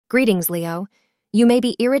Greetings, Leo. You may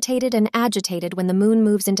be irritated and agitated when the moon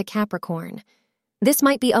moves into Capricorn. This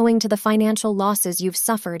might be owing to the financial losses you've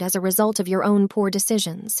suffered as a result of your own poor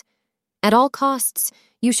decisions. At all costs,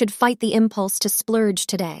 you should fight the impulse to splurge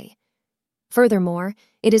today. Furthermore,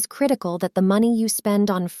 it is critical that the money you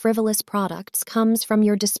spend on frivolous products comes from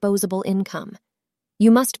your disposable income.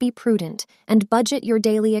 You must be prudent and budget your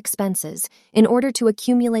daily expenses in order to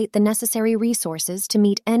accumulate the necessary resources to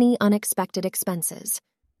meet any unexpected expenses.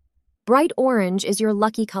 Bright orange is your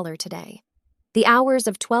lucky color today. The hours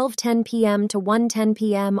of 12:10 p.m. to 1:10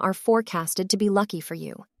 p.m. are forecasted to be lucky for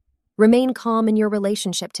you. Remain calm in your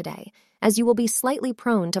relationship today, as you will be slightly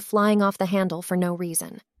prone to flying off the handle for no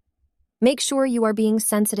reason. Make sure you are being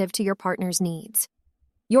sensitive to your partner's needs.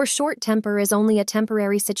 Your short temper is only a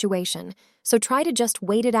temporary situation, so try to just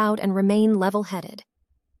wait it out and remain level-headed.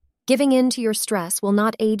 Giving in to your stress will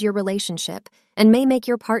not aid your relationship and may make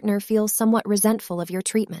your partner feel somewhat resentful of your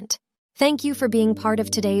treatment. Thank you for being part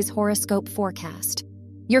of today's horoscope forecast.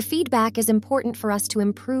 Your feedback is important for us to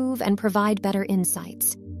improve and provide better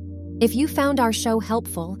insights. If you found our show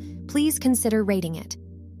helpful, please consider rating it.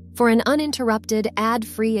 For an uninterrupted,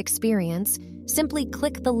 ad-free experience, simply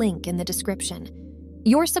click the link in the description.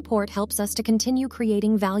 Your support helps us to continue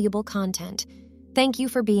creating valuable content. Thank you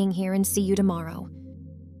for being here and see you tomorrow.